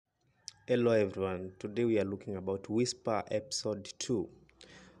Hello everyone, today we are looking about Whisper episode 2.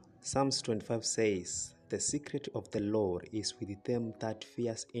 Psalms 25 says, "The secret of the Lord is with them that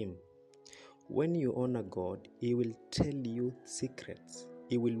fears him." When you honor God, he will tell you secrets.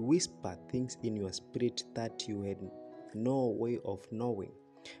 He will whisper things in your spirit that you had no way of knowing.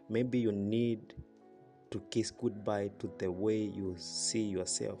 Maybe you need to kiss goodbye to the way you see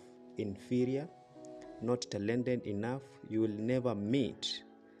yourself. Inferior, not talented enough, you will never meet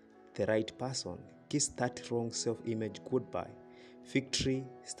the right person. Kiss that wrong self-image goodbye. Victory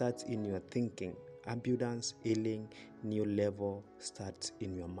starts in your thinking. Abundance, healing, new level starts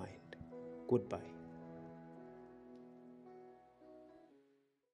in your mind. Goodbye.